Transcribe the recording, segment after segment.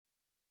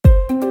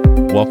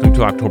Welcome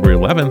to October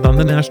 11th on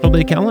the National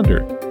Day calendar.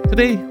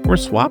 Today, we're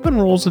swapping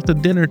roles at the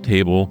dinner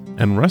table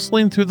and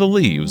rustling through the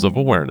leaves of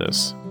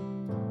awareness.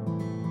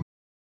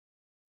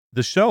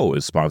 The show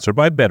is sponsored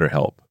by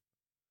BetterHelp.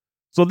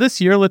 So this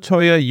year,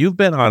 LaToya, you've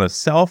been on a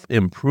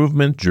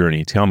self-improvement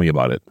journey. Tell me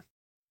about it.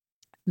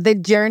 The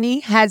journey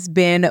has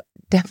been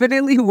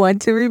definitely one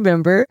to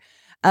remember.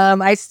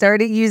 I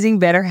started using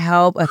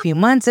BetterHelp a few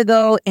months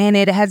ago, and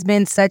it has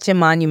been such a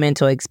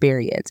monumental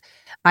experience.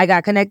 I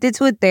got connected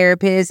to a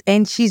therapist,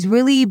 and she's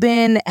really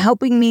been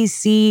helping me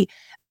see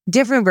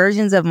different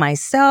versions of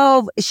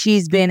myself.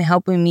 She's been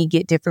helping me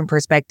get different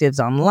perspectives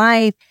on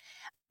life.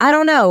 I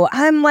don't know.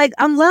 I'm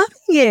loving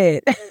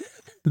it.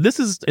 This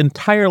is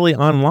entirely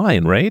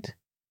online, right?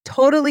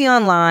 Totally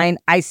online.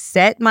 I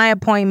set my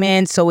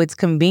appointment so it's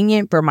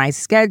convenient for my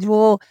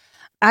schedule.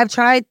 I've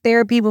tried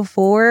therapy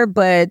before,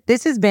 but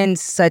this has been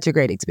such a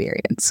great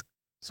experience.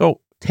 So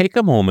take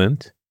a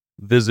moment,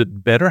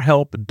 visit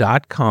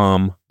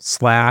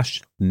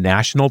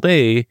betterhelp.com/National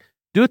Day.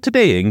 Do it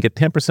today and get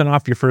 10%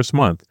 off your first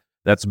month.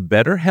 That's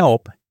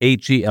BetterHelp,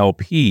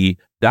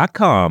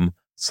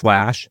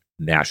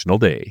 HELP.com/National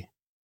Day.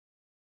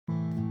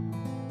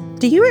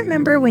 Do you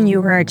remember when you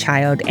were a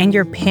child and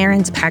your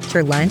parents packed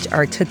your lunch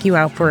or took you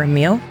out for a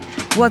meal?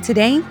 Well,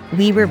 today,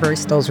 we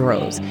reverse those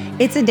roles.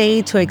 It's a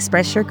day to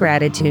express your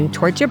gratitude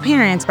towards your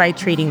parents by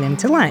treating them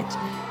to lunch.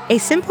 A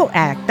simple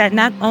act that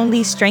not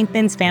only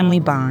strengthens family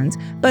bonds,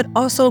 but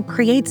also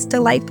creates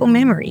delightful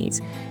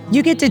memories.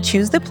 You get to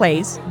choose the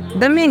place,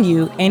 the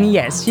menu, and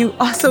yes, you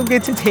also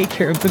get to take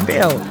care of the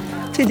bill.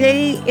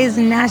 Today is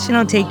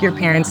National Take Your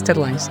Parents to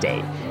Lunch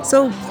Day,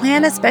 so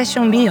plan a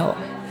special meal,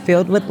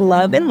 filled with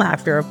love and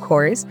laughter, of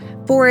course,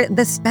 for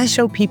the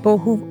special people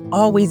who've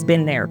always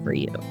been there for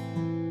you.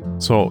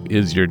 So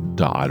is your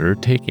daughter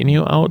taking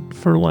you out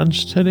for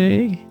lunch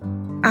today?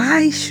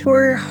 I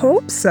sure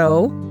hope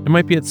so. It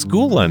might be at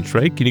school lunch,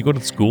 right? Can you go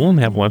to school and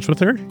have lunch with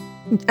her?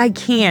 I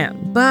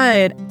can't,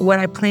 but what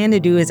I plan to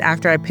do is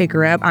after I pick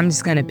her up, I'm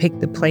just going to pick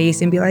the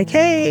place and be like,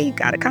 hey,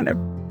 gotta kind of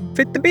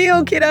fit the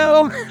bill,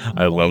 kiddo.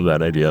 I love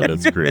that idea.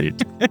 That's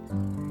great.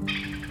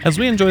 As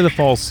we enjoy the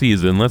fall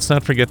season, let's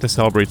not forget to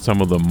celebrate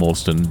some of the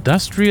most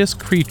industrious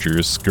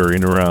creatures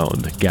scurrying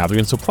around,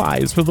 gathering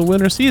supplies for the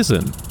winter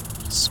season.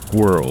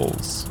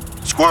 Squirrels.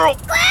 Squirrel!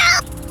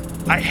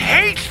 I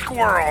hate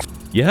squirrels!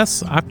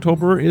 Yes,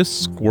 October is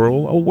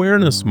Squirrel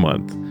Awareness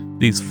Month.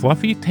 These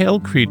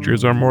fluffy-tailed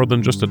creatures are more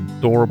than just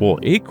adorable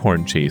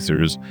acorn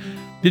chasers.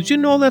 Did you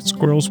know that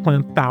squirrels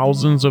plant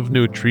thousands of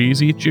new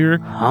trees each year?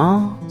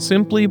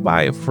 Simply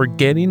by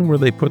forgetting where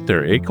they put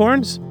their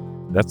acorns?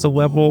 That's a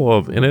level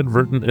of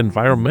inadvertent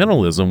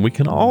environmentalism we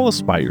can all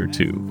aspire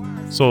to.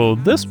 So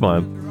this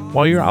month,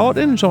 while you're out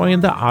enjoying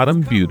the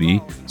autumn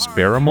beauty,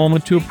 spare a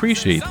moment to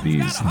appreciate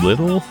these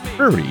little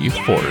furry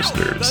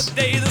foresters. The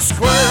day the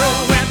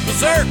squirrel went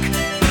berserk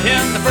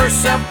in the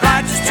first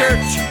self-righteous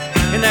church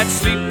in that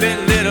sleepy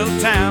little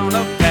town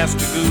of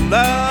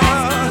Pascagoula.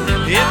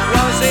 It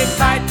was a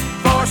fight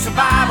for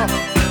survival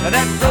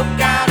that broke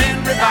out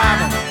in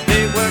revival.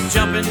 They were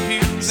jumping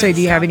pews. So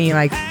do you have any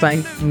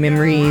fun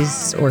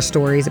memories or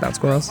stories about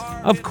squirrels?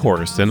 Of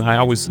course, and I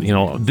always,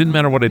 didn't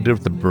matter what I did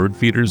with the bird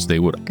feeders, they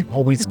would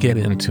always get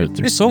into it.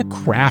 They're so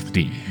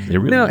crafty. They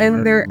really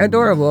and they're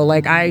adorable.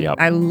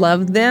 I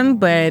love them,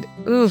 but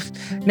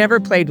never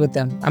played with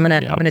them. I'm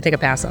gonna take a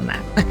pass on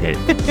that. Okay.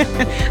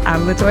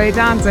 I'm LaToya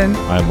Johnson.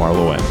 I'm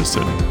Marlo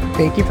Anderson.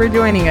 Thank you for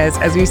joining us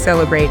as we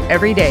celebrate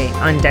every day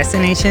on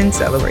Destination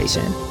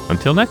Celebration.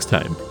 Until next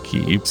time,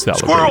 keep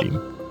celebrating.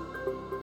 Squirrel.